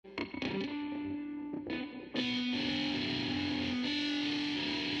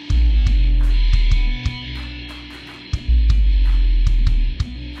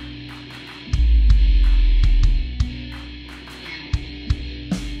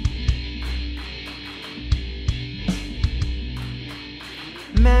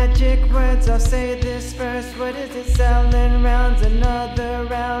words, I'll say this first. What is it? Selling rounds, another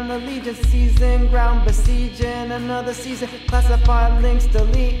round. Allegiance, season, ground, besieging another season. Classified links,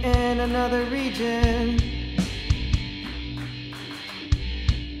 deleting another region.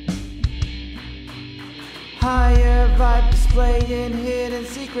 Higher vibe, displaying hidden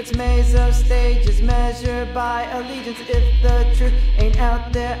secrets. Maze of stages, measured by allegiance. If the truth ain't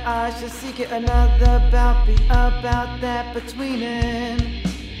out there, I should seek it. Another bout, be about that betweening.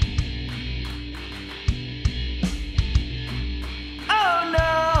 Oh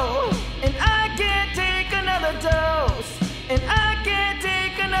no, and I can't take another dose, and I can't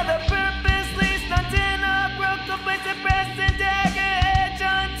take another purposely stunting or broke. Complacent, pressing dagger edge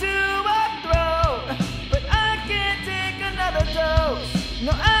onto a throat. Dose.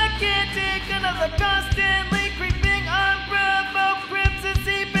 No, I can't take another constantly creeping unprovoked crimson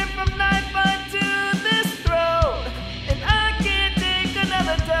seeping from knife onto this throat. And I can't take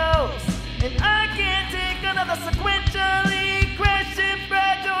another dose. And I can't take another sequentially crashing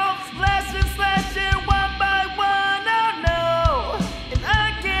fragile, slashing one by one. Oh no. And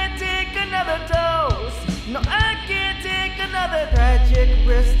I can't take another dose. No, I can't take another tragic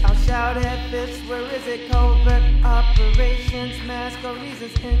risk. I'll shout at fists. Where is it? Covert operations, mask or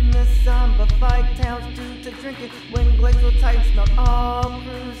reasons in the zombified towns due to drinking. When glacial tides melt, all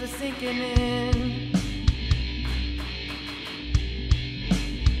crews are sinking in.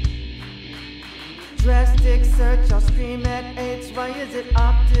 Drastic search, I'll scream at AIDS. Why is it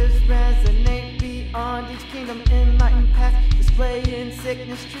octaves resonate beyond each kingdom? Enlightened past, displaying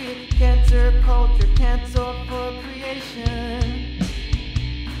sickness, treated cancer culture, cancel for creation.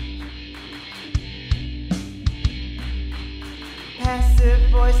 Passive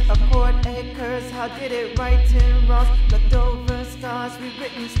voice, accord acres. How did it right and wrongs? Leftover scars,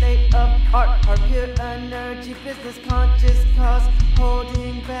 rewritten state of art. Our pure energy, business conscious cause,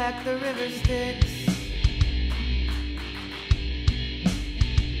 holding back the river Styx.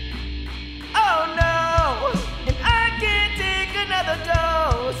 Oh no, and I can't take another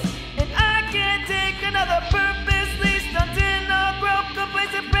dose, and I can't take another purposely stunting or broke.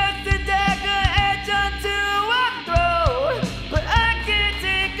 Complacent, pressing dagger edge onto a throat. But I can't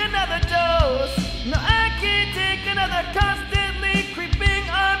take another dose. No, I can't take another constantly creeping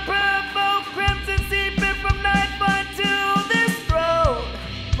unprovoked crimson seeping from knife onto this throat.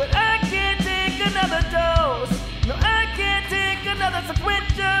 But I can't take another dose. No, I can't take another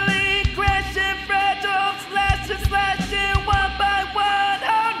sequentially crashing fragile, slashing one by one.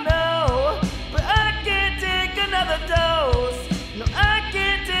 Oh no, but I can't take another dose. No, I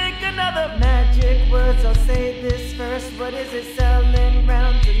can't take another. Magic words, I'll say this first. What is it? Selling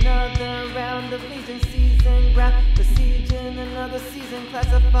rounds, another round of legion, season, ground, besieging another season.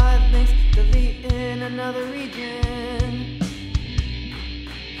 Classified links, deleting another region.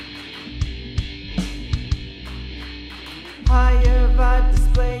 Higher vibe,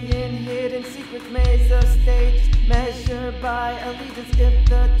 displaying hidden secrets. Maze of stages, measured by allegiance. If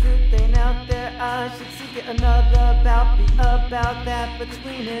the truth ain't out there, I should seek it. Another bout, be about that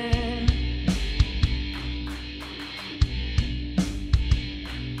betweening.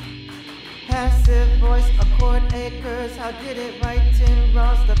 Passive voice, accord acres. How did it right and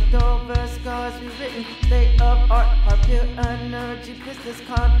wrongs? Leftover scars, rewritten state of art. Our pure energy, business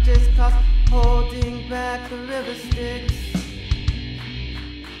conscious cause, holding back the river Styx.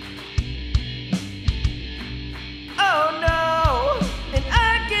 Oh no, and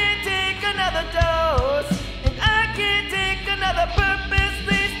I can't take another dose, and I can't take another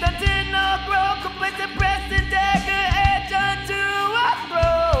purposely stunting or broke. Complacent, pressing dagger edge onto a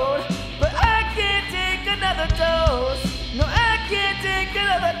throat. But I can't take another dose. No, I can't take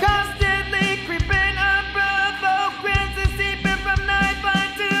another constant.